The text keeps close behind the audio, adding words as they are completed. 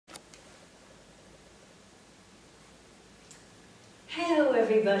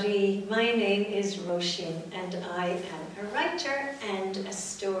everybody, my name is Roisin and I am a writer and a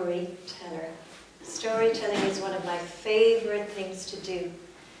storyteller. Storytelling is one of my favourite things to do,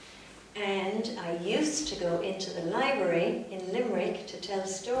 and I used to go into the library in Limerick to tell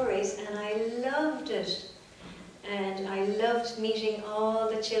stories, and I loved it. And I loved meeting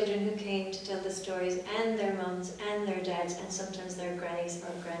all the children who came to tell the stories, and their mums and their dads, and sometimes their grannies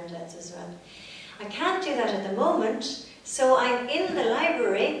or granddads as well. I can't do that at the moment, so I'm in the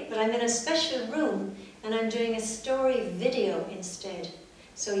library, but I'm in a special room, and I'm doing a story video instead.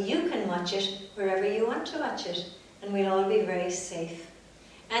 So you can watch it wherever you want to watch it, and we'll all be very safe.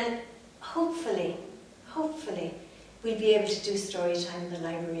 And hopefully, we'll be able to do story time in the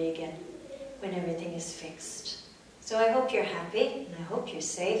library again when everything is fixed. So I hope you're happy, and I hope you're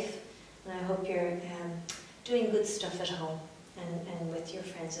safe, and I hope you're doing good stuff at home and with your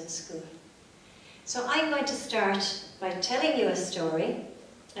friends at school. So I'm going to start by telling you a story,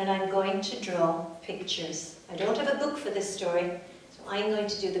 and I'm going to draw pictures. I don't have a book for this story, so I'm going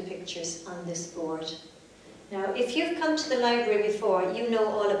to do the pictures on this board. Now, if you've come to the library before, you know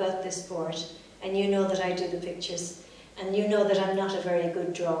all about this board, and you know that I do the pictures, and you know that I'm not a very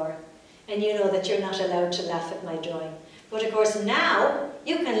good drawer, and you know that you're not allowed to laugh at my drawing. But of course now,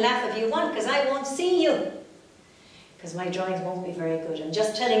 you can laugh if you want, because I won't see you. Because my drawings won't be very good. I'm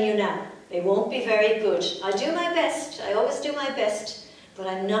just telling you now, they won't be very good. I'll do my best, I always do my best, but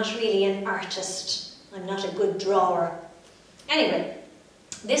I'm not really an artist. I'm not a good drawer. Anyway,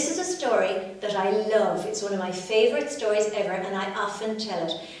 this is a story that I love. It's one of my favourite stories ever, and I often tell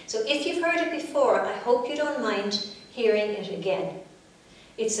it. So if you've heard it before, I hope you don't mind hearing it again.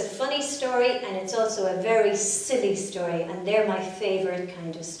 It's a funny story, and it's also a very silly story, and they're my favourite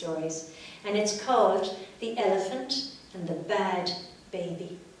kind of stories. And it's called The Elephant and the Bad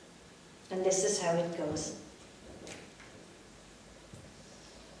Baby. And this is how it goes.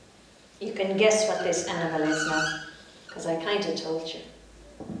 You can guess what this animal is now, because I kind of told you.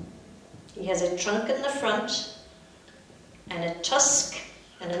 He has a trunk in the front, and a tusk,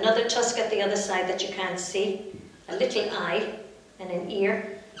 and another tusk at the other side that you can't see, a little eye, and an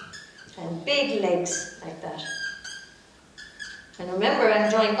ear, and big legs like that. And remember, I'm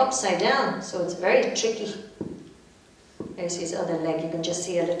drawing upside down, so it's very tricky. There's his other leg, you can just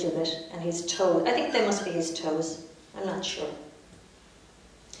see a little bit, and his toes. I think they must be his toes, I'm not sure.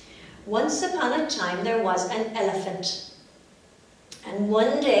 Once upon a time there was an elephant, and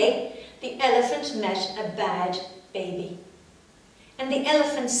one day the elephant met a bad baby. And the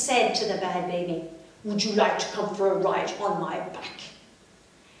elephant said to the bad baby, "Would you like to come for a ride on my back?"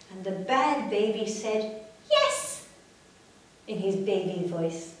 And the bad baby said, "Yes," in his baby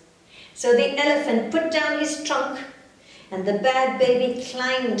voice. So the elephant put down his trunk, and the bad baby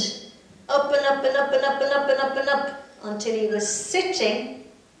climbed up and up and up and up and up and up and up until he was sitting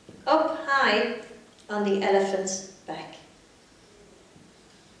up high on the elephant's back.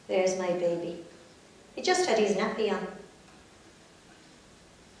 There's my baby. He just had his nappy on.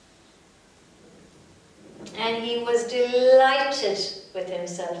 And he was delighted with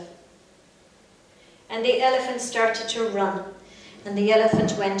himself. And the elephant started to run. And the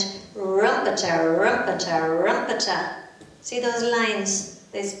elephant went rumpata, rumpata, rumpata. See those lines?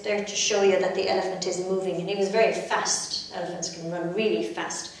 They're to show you that the elephant is moving. And he was very fast. Elephants can run really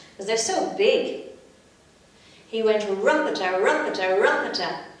fast because they're so big. He went rumpata, rumpata,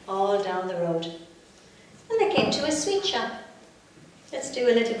 rumpata all down the road. And they came to a sweet shop. Let's do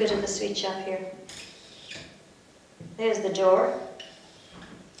a little bit of the sweet shop here. There's the door,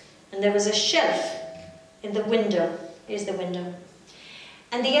 and there was a shelf in the window. Here's the window.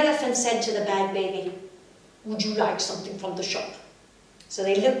 And the elephant said to the bad baby, "Would you like something from the shop?" So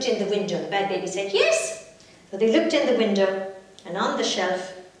they looked in the window. The bad baby said, "Yes." So they looked in the window, and on the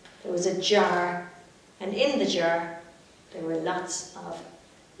shelf there was a jar, and in the jar there were lots of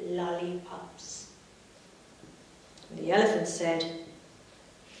lollipops. And the elephant said,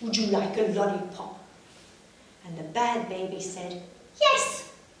 "Would you like a lollipop?" And the bad baby said, "Yes."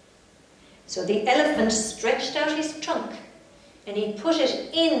 So the elephant stretched out his trunk, and he put it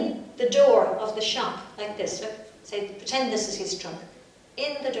in the door of the shop, like this. Look, say, pretend this is his trunk.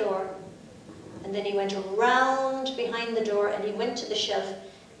 In the door. And then he went around behind the door, and he went to the shelf,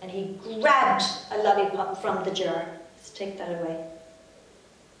 and he grabbed a lollipop from the jar. Let's take that away.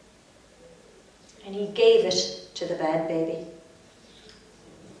 And he gave it to the bad baby.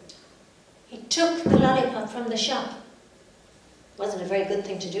 He took the lollipop from the shop. Wasn't a very good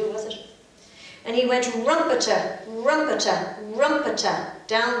thing to do, was it? And he went rumpata, rumpata, rumpata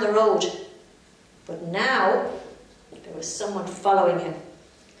down the road. But now there was someone following him.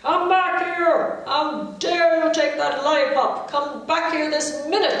 "Come back here, here! How dare you take that lollipop? Come back here this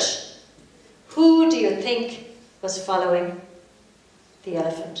minute! Who do you think was following the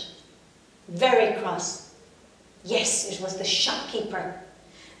elephant? Very cross. Yes, it was the shopkeeper.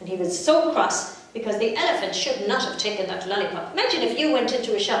 And he was so cross because the elephant should not have taken that lollipop. Imagine if you went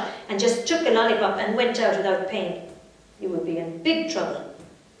into a shop and just took a lollipop and went out without paying. You would be in big trouble.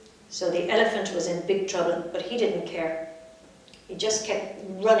 So the elephant was in big trouble, but he didn't care. He just kept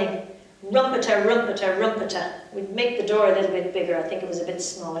running. Rumpeter, rumpeter, rumpeter. We'd make the door a little bit bigger. I think it was a bit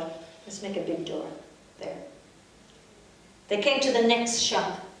smaller. Let's make a big door. There. They came to the next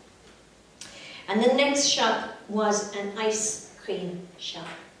shop. And the next shop was an ice cream shop.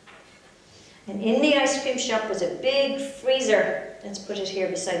 And in the ice cream shop was a big freezer. Let's put it here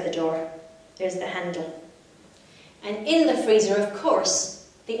beside the door. There's the handle. And in the freezer, of course,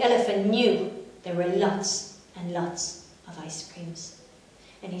 the elephant knew there were lots and lots of ice creams.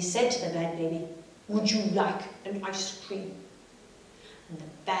 And he said to the bad baby, "Would you like an ice cream?" And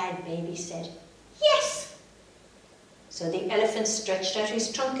the bad baby said, "Yes." So the elephant stretched out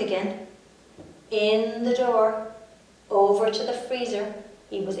his trunk again, in the door, over to the freezer.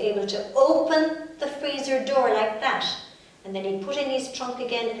 He was able to open the freezer door like that. And then he put in his trunk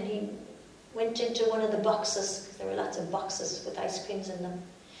again and he went into one of the boxes, because there were lots of boxes with ice creams in them.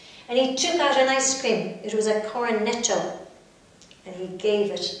 And he took out an ice cream. It was a cornetto. And he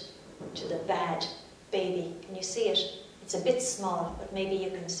gave it to the bad baby. Can you see it? It's a bit small, but maybe you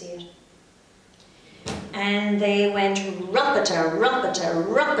can see it. And they went rumpeter, rumpeter,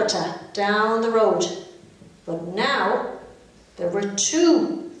 rumpeter down the road. But now there were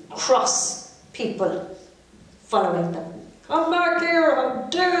two cross people following them. "Come back here! How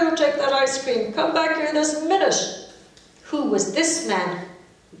dare you take that ice cream? Come back here this minute!" Who was this man?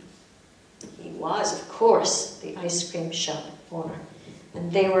 He was, of course, the ice cream shop owner.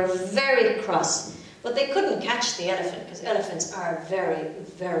 And they were very cross. But they couldn't catch the elephant, because elephants are very,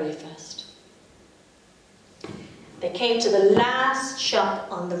 very fast. They came to the last shop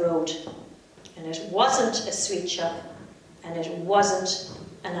on the road. And it wasn't a sweet shop. And it wasn't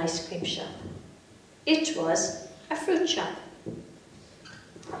an ice cream shop. It was a fruit shop.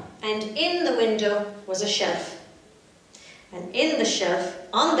 And in the window was a shelf. And in the shelf,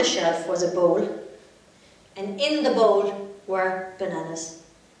 on the shelf was a bowl. And in the bowl were bananas.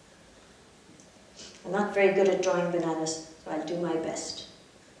 I'm not very good at drawing bananas, so I'll do my best.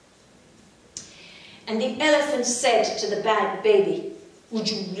 And the elephant said to the bad baby, "Would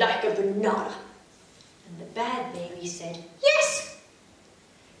you like a banana?" And the bad baby said, "Yes."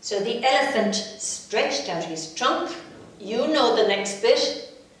 So the elephant stretched out his trunk, you know the next bit,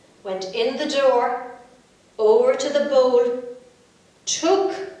 went in the door, over to the bowl,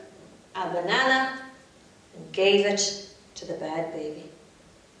 took a banana and gave it to the bad baby.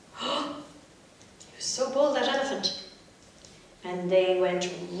 Oh, he was so bold, that elephant. And they went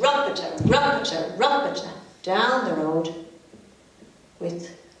rumpeter, rumpeter, rumpeter down the road with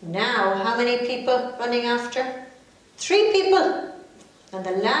now how many people running after? 3 people. And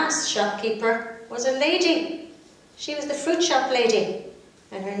the last shopkeeper was a lady. She was the fruit shop lady.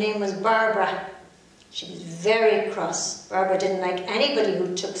 And her name was Barbara. She was very cross. Barbara didn't like anybody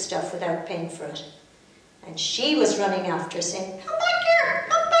who took stuff without paying for it. And she was running after, saying, "Come back here!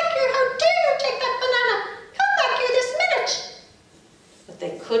 Come back here! How dare you take that banana! Come back here this minute!" But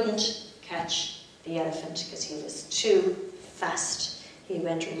they couldn't catch the elephant because he was too fast. He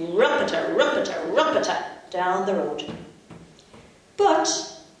went rumpeter, rumpeter, rumpeter down the road. But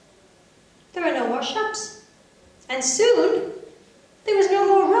there were no more shops. And soon there was no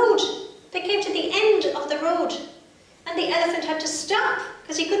more road. They came to the end of the road. And the elephant had to stop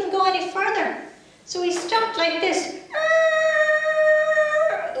because he couldn't go any further. So he stopped like this.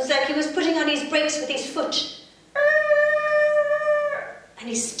 It was like he was putting on his brakes with his foot. And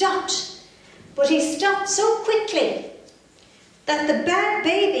he stopped. But he stopped so quickly that the bad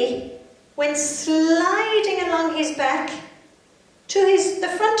baby went sliding along his back to the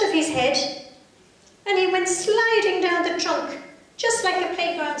front of his head, and he went sliding down the trunk, just like a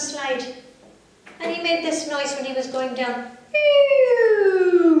playground slide. And he made this noise when he was going down.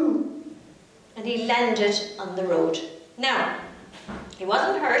 And he landed on the road. Now, he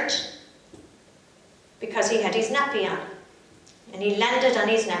wasn't hurt because he had his nappy on. And he landed on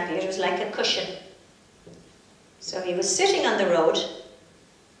his nappy. It was like a cushion. So he was sitting on the road,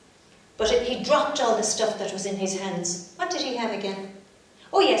 but he dropped all the stuff that was in his hands. What did he have again?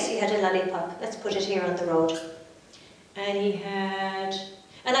 Oh yes, he had a lollipop. Let's put it here on the road. And he had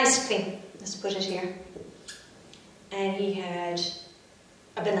an ice cream. Let's put it here. And he had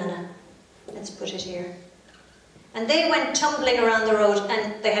a banana. Let's put it here. And they went tumbling around the road,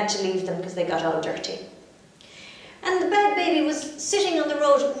 and they had to leave them because they got all dirty. And the bad baby was sitting on the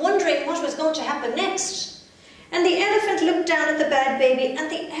road wondering what was going to happen next. And the elephant looked down at the bad baby, and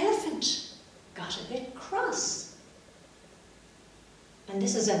the elephant got a bit cross. And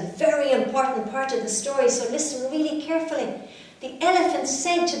this is a very important part of the story, so listen really carefully. The elephant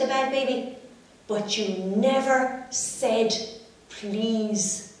said to the bad baby, "But you never said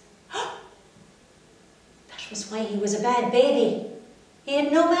please." That was why he was a bad baby. He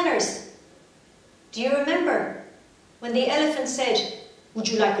had no manners. Do you remember when the elephant said, "Would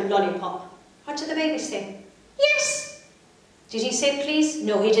you like a lollipop?" What did the baby say? Yes. Did he say please?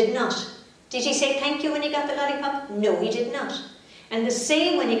 No, he did not. Did he say thank you when he got the lollipop? No, he did not. And the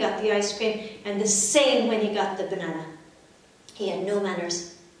same when he got the ice cream, and the same when he got the banana. He had no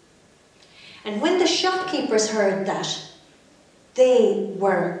manners. And when the shopkeepers heard that, they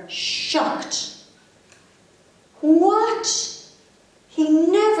were shocked. What? He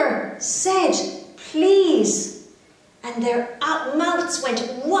never said please. And their mouths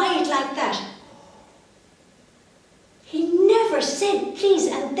went wide like that. He never said please,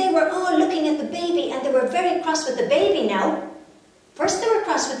 and they were all looking at the baby, and they were very cross with the baby now. First they were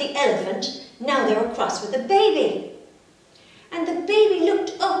cross with the elephant, now they were cross with the baby. And the baby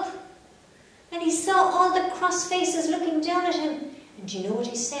looked up, and he saw all the cross faces looking down at him. And do you know what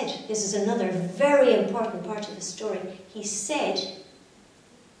he said? This is another very important part of the story. He said,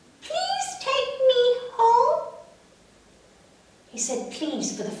 "Please take me home." He said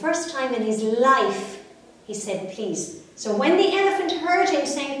please. For the first time in his life, he said please. So when the elephant heard him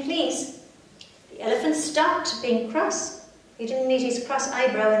saying please, the elephant stopped being cross. He didn't need his cross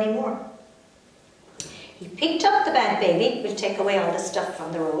eyebrow anymore. He picked up the bad baby. We'll take away all the stuff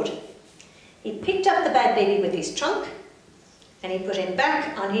from the road. He picked up the bad baby with his trunk, and he put him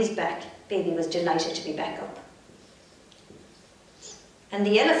back on his back. Baby was delighted to be back up. And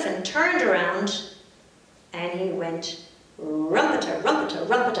the elephant turned around, and he went rumpeter, rumpeter,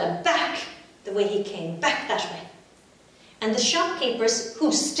 rumpeter, back the way he came, back that way. And the shopkeepers,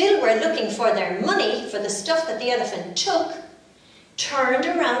 who still were looking for their money for the stuff that the elephant took, turned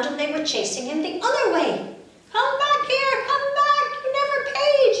around and they were chasing him the other way. "Come back here, come back, you never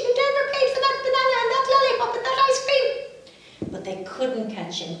paid for that banana and that lollipop and that ice cream." But they couldn't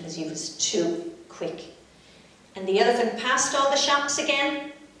catch him because he was too quick. And the elephant passed all the shops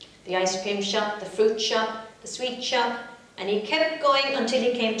again, the ice cream shop, the fruit shop, the sweet shop, and he kept going until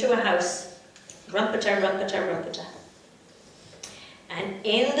he came to a house. Rumpeter, rumpeter, rumpeter. And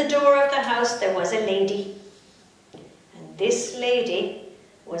in the door of the house there was a lady. And this lady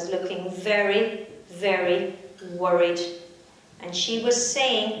was looking very, very worried. And she was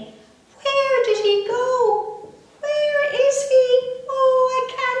saying, "Where did he go? Where is he? Oh, I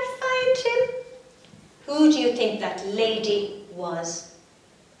can't find him." Who do you think that lady was?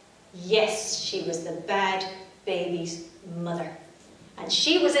 Yes, she was the bad baby's mother. And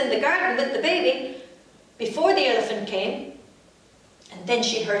she was in the garden with the baby before the elephant came. And then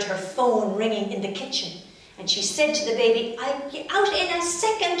she heard her phone ringing in the kitchen. And she said to the baby, "I'll be out in a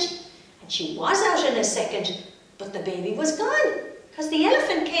second." And she was out in a second, but the baby was gone. Because the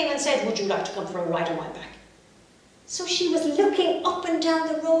elephant came and said, "Would you like to come for a ride on my back?" So she was looking up and down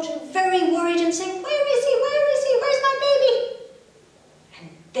the road and very worried and saying, "Where is he? Where is he? Where's my baby?" And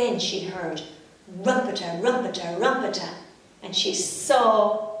then she heard rumpeter, rumpeter, rumpeter. And she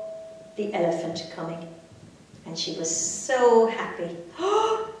saw the elephant coming. And she was so happy.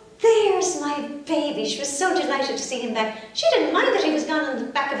 "Oh, there's my baby." She was so delighted to see him back. She didn't mind that he was gone on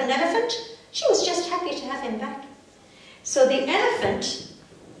the back of an elephant. She was just happy to have him back. So the elephant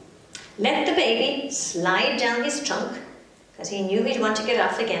let the baby slide down his trunk, because he knew he'd want to get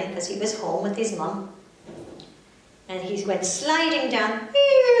off again because he was home with his mum. And he went sliding down,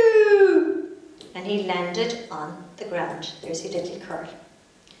 and he landed on the ground. There's his little curl.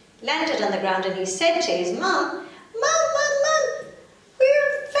 Landed on the ground, and he said to his mum, Mum,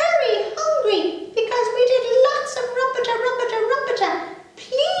 we're very hungry because we did lots of rumpeter, rumpeter, rumpeter.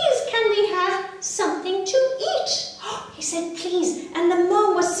 Please, can we have something to eat?" He said, "Please." And the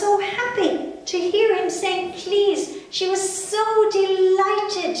mum was so happy to hear him saying, "Please." She was so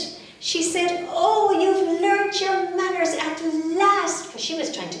delighted. She said, "Oh, you've learnt your manners at last." Because she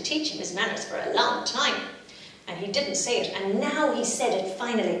was trying to teach him his manners for a long time. And he didn't say it, and now he said it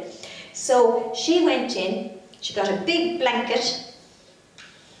finally. So she went in, she got a big blanket,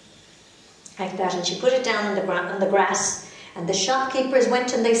 like that, and she put it down on the grass, and the shopkeepers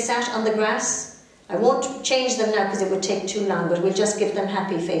went and they sat on the grass. I won't change them now because it would take too long, but we'll just give them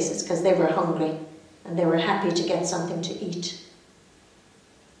happy faces because they were hungry, and they were happy to get something to eat.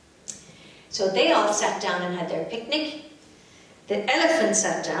 So they all sat down and had their picnic. The elephant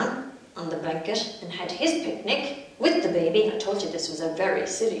sat down on the blanket and had his picnic with the baby. I told you this was a very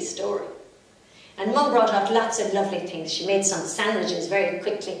silly story. And Mum brought out lots of lovely things. She made some sandwiches very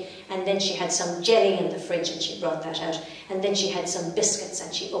quickly, and then she had some jelly in the fridge and she brought that out. And then she had some biscuits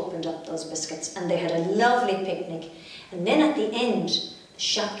and she opened up those biscuits, and they had a lovely picnic. And then at the end, the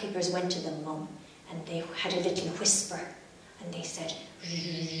shopkeepers went to the Mum and they had a little whisper, and they said,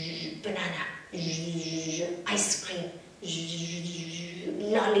 banana, ice cream,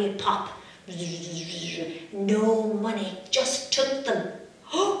 lollipop, no money, just took them.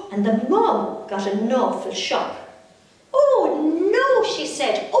 And the Mum got an awful shock. Oh no, she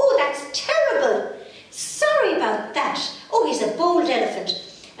said, oh, that's terrible. Sorry about that. Oh, he's a bold elephant.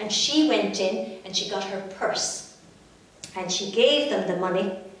 And she went in and she got her purse. And she gave them the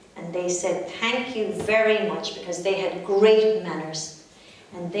money, and they said thank you very much, because they had great manners.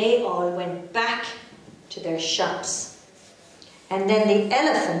 And they all went back to their shops. And then the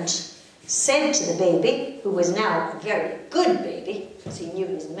elephant said to the baby, who was now a very good baby, because he knew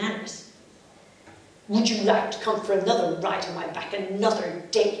his manners, would you like to come for another ride on my back another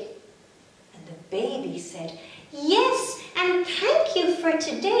day? And the baby said, yes, and thank you for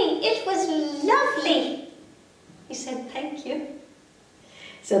today. It was lovely. He said, thank you.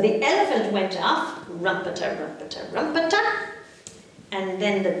 So the elephant went off, rumpata, rumpata, rumpata. And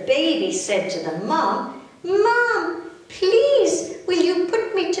then the baby said to the Mom, Mom, please, will you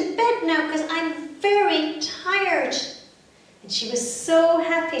put me to bed now, because I'm very tired. And she was so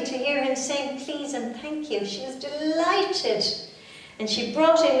happy to hear him saying please and thank you. She was delighted. And she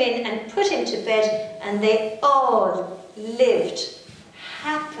brought him in and put him to bed, and they all lived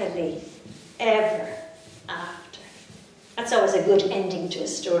happily ever after. That's always a good ending to a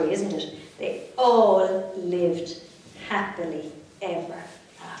story, isn't it? They all lived happily ever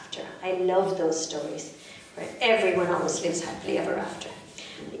after. I love those stories where everyone always lives happily ever after.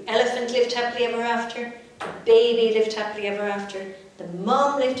 The elephant lived happily ever after, the baby lived happily ever after, the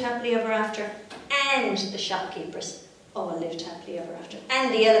Mum lived happily ever after, and the shopkeepers all lived happily ever after.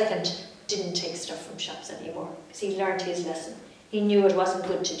 And the elephant didn't take stuff from shops anymore, because he learned his lesson. He knew it wasn't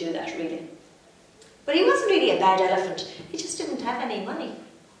good to do that, really. But he wasn't really a bad elephant, he just didn't have any money.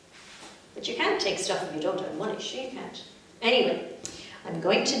 But you can't take stuff if you don't have money, sure you can't. Anyway, I'm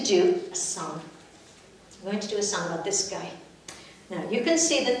going to do a song. I'm going to do a song about this guy. Now, you can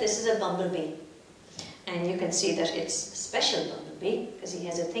see that this is a bumblebee. And you can see that it's a special bumblebee, because he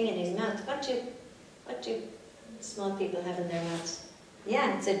has a thing in his mouth. What do small people have in their mouths?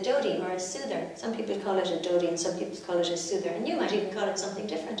 Yeah, it's a dodie or a soother. Some people call it a dodie and some people call it a soother. And you might even call it something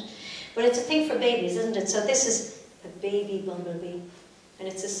different. But it's a thing for babies, isn't it? So this is a baby bumblebee. And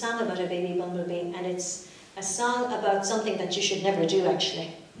it's a song about a baby bumblebee. And it's a song about something that you should never do,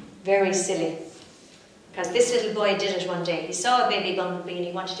 actually. Very silly. Because this little boy did it one day. He saw a baby bumblebee and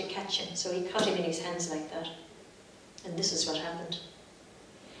he wanted to catch him, so he caught him in his hands like that. And this is what happened.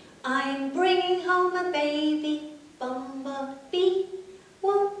 I'm bringing home a baby bumblebee.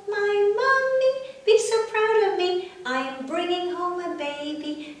 Won't my mommy be so proud of me? I'm bringing home a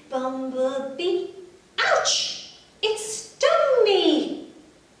baby bumblebee. Ouch! It stung me!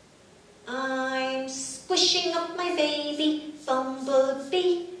 I'm squishing up my baby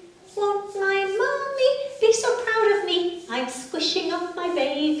bumblebee. Won't my mommy be so proud of me? I'm squishing up my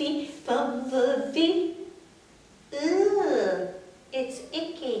baby bumblebee. Ugh, it's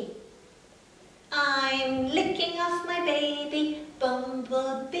icky. I'm licking off my baby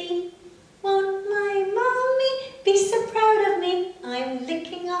bumblebee. Won't my mommy be so proud of me? I'm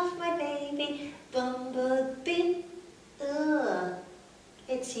licking off my baby bumblebee. Ugh,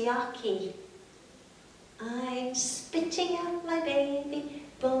 it's yucky. I'm spitting out my baby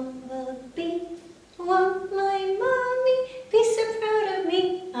bumblebee. Won't my mommy be so proud of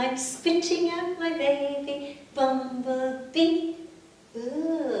me? I'm spitting out my baby bumblebee.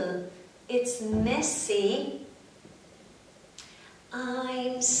 Ugh, it's messy.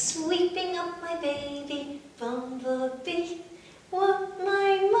 I'm sweeping up my baby bumblebee. Won't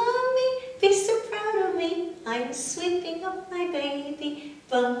my mommy be so proud of me? I'm sweeping up my baby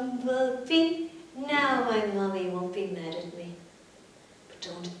bumblebee. Now my mommy won't be mad at me. But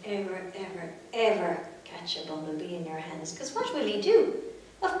don't ever, ever, ever catch a bumblebee in your hands, because what will he do?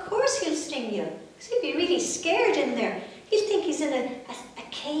 Of course he'll sting you, because he'll be really scared in there. He'll think he's in a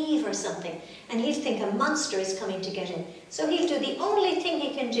cave or something, and he'll think a monster is coming to get him. So he'll do the only thing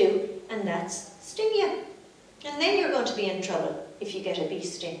he can do, and that's sting you. And then you're going to be in trouble if you get a bee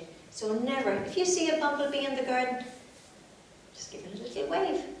sting. So never, if you see a bumblebee in the garden, just give it a little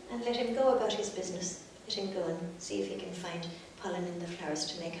wave and let him go about his business. Let him go and see if he can find pollen in the flowers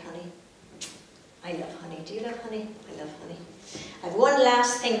to make honey. I love honey. Do you love honey? I love honey. I have one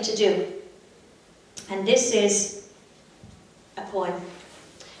last thing to do. And this is a poem.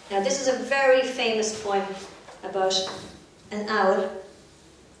 Now this is a very famous poem about an owl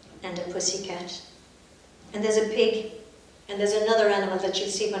and a pussycat. And there's a pig, and there's another animal that you'll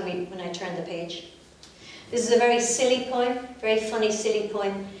see when I turn the page. This is a very silly poem, very funny, silly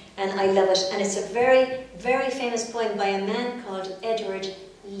poem, and I love it. And it's a very, very famous poem by a man called Edward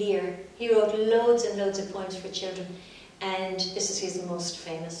Lear. He wrote loads and loads of poems for children, and this is his most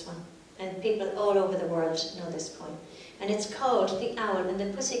famous one. And people all over the world know this poem. And it's called The Owl and the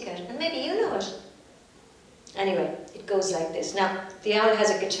Pussycat, and maybe you know it. Anyway, it goes like this. Now, the owl has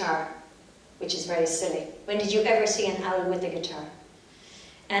a guitar, which is very silly. When did you ever see an owl with a guitar?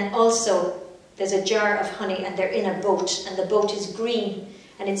 And also, there's a jar of honey, and they're in a boat, and the boat is green,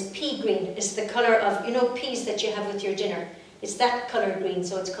 and it's pea green. It's the colour of, you know, peas that you have with your dinner. It's that colour green,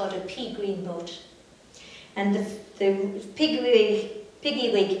 so it's called a pea green boat. And the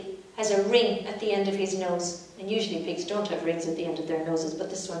piggy wig has a ring at the end of his nose. And usually pigs don't have rings at the end of their noses, but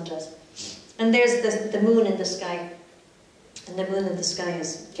this one does. And there's the moon in the sky. And the moon in the sky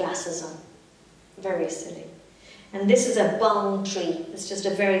has glasses on. Very silly. And this is a bong tree. It's just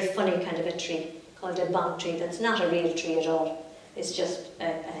a very funny kind of a tree called a bong tree. That's not a real tree at all. It's just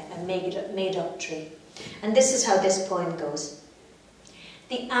a made-up tree. And this is how this poem goes.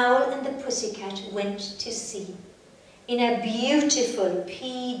 The owl and the pussycat went to sea in a beautiful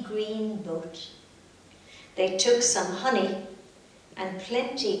pea-green boat. They took some honey and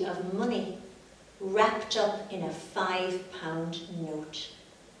plenty of money wrapped up in a 5-pound note.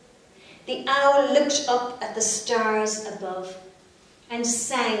 The owl looked up at the stars above and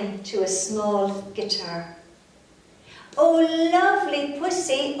sang to a small guitar. Oh, lovely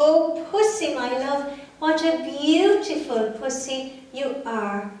pussy, oh, pussy, my love, what a beautiful pussy you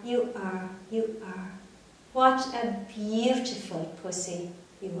are, you are, you are. What a beautiful pussy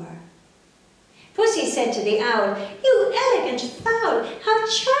you are. Pussy said to the owl, you elegant fowl, how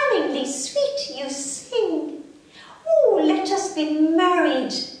charmingly sweet you sing. Oh, let us be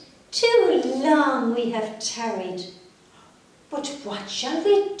married, too long we have tarried. But what shall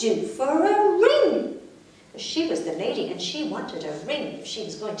we do for a ring? She was the lady and she wanted a ring if she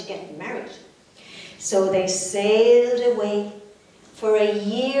was going to get married. So they sailed away for a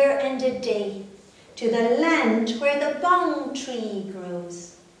year and a day to the land where the bong tree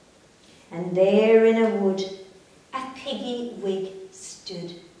grows. And there in a wood a piggy wig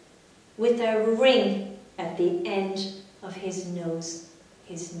stood, with a ring at the end of his nose,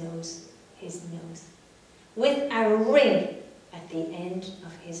 his nose, his nose. With a ring at the end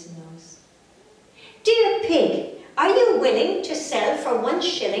of his nose. Dear pig, are you willing to sell for 1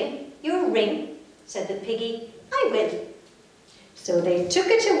 shilling your ring? Said the piggy. I will. So they took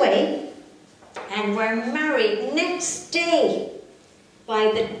it away and were married next day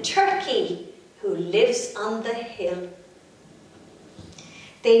by the turkey who lives on the hill.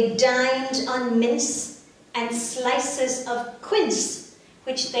 They dined on mince and slices of quince,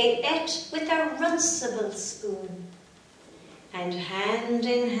 which they ate with a runcible spoon. And hand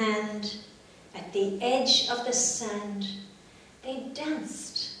in hand, at the edge of the sand, they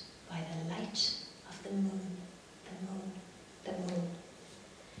danced by the light of the moon, the moon, the moon.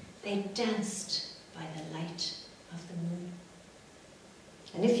 They danced by the light of the moon.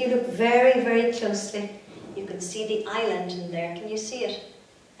 And if you look very, very closely, you can see the island in there. Can you see it?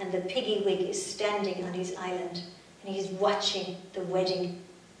 And the piggy wig is standing on his island, and he's watching the wedding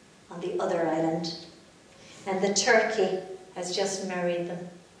on the other island. And the turkey has just married them.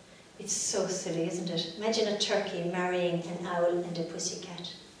 It's so silly, isn't it? Imagine a turkey marrying an owl and a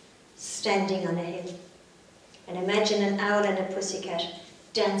pussycat, standing on a hill. And imagine an owl and a pussycat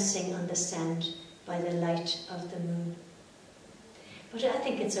dancing on the sand by the light of the moon. But I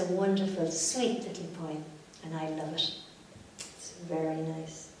think it's a wonderful, sweet little poem, and I love it. It's very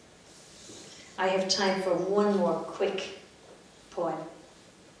nice. I have time for one more quick poem.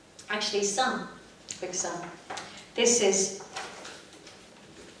 Actually, song. Quick song. This is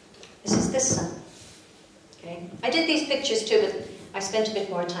this song. Okay. I did these pictures too, but I spent a bit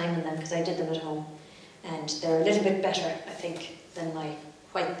more time on them because I did them at home. And they're a little bit better, I think, than my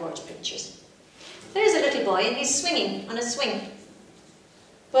whiteboard pictures. There's a little boy and he's swinging on a swing.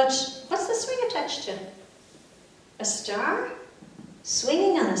 But what's the swing attached to? A star?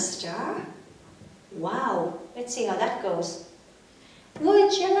 Swinging on a star? Wow, let's see how that goes.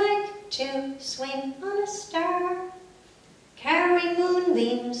 Would you like to swing on a star? Carry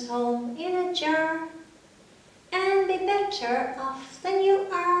moonbeams home in a jar, and be better off than you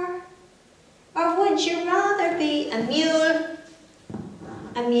are? Or would you rather be a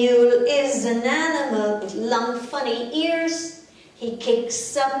A mule is an animal with long funny ears. He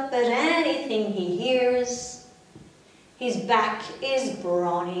kicks up at anything he hears. His back is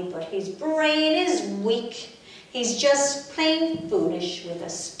brawny, but his brain is weak. He's just plain foolish with a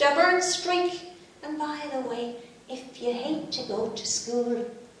stubborn streak. And by the way, if you hate to go to school,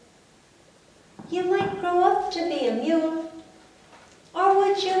 you might grow up to be a mule. Or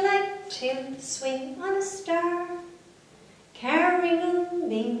would you like to swing on a star, carry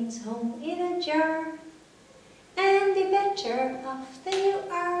moonbeams home in a jar, and be better off than you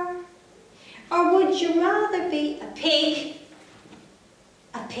are? Or would you rather be a pig?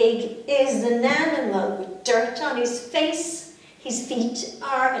 A pig is an animal with dirt on his face. His feet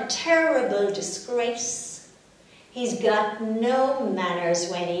are a terrible disgrace. He's got no manners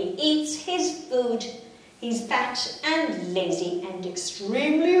when he eats his food. He's fat and lazy and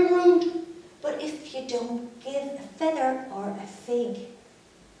extremely rude. But if you don't give a feather or a fig,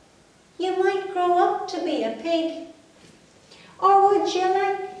 you might grow up to be a pig. Or would you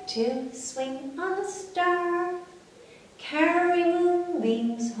like to swing on a star, carry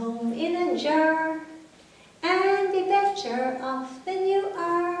moonbeams home in a jar, and be better off than you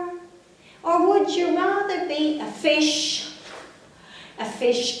are? Or would you rather be a fish? A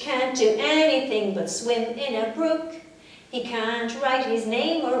fish can't do anything but swim in a brook. He can't write his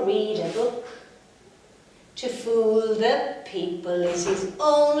name or read a book. To fool the people is his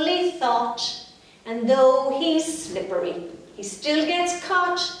only thought, and though he's slippery, he still gets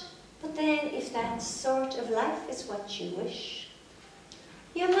caught. But then, if that sort of life is what you wish,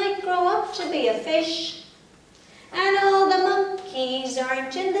 you might grow up to be a fish. And all the monkeys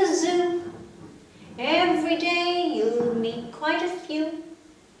aren't in the zoo. Every day you'll meet quite a few.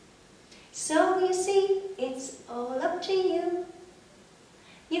 So you see, it's all up to you.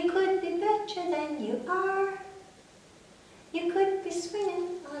 You could be better than you are. You could be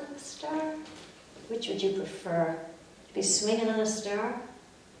swinging on a star. Which would you prefer? To be swinging on a star?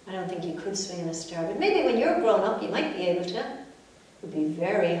 I don't think you could swing on a star, but maybe when you're grown up you might be able to. It would be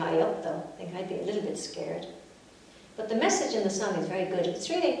very high up though. I think I'd be a little bit scared. But the message in the song is very good. It's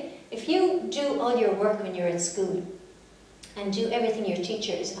really, if you do all your work when you're at school and do everything your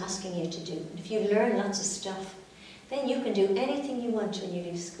teacher is asking you to do, and if you learn lots of stuff, then you can do anything you want when you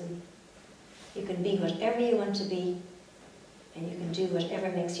leave school. You can be whatever you want to be, and you can do whatever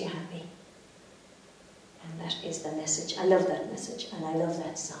makes you happy. And that is the message. I love that message, and I love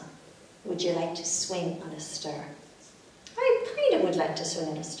that song. Would you like to swing on a star? I kind of would like to swing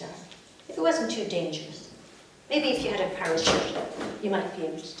on a star, if it wasn't too dangerous. Maybe if you had a parachute, you might be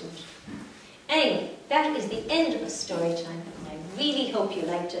able to do it. Anyway, that is the end of story time, and I really hope you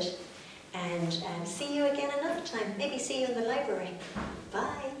liked it. And see you again another time. Maybe see you in the library.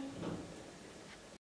 Bye.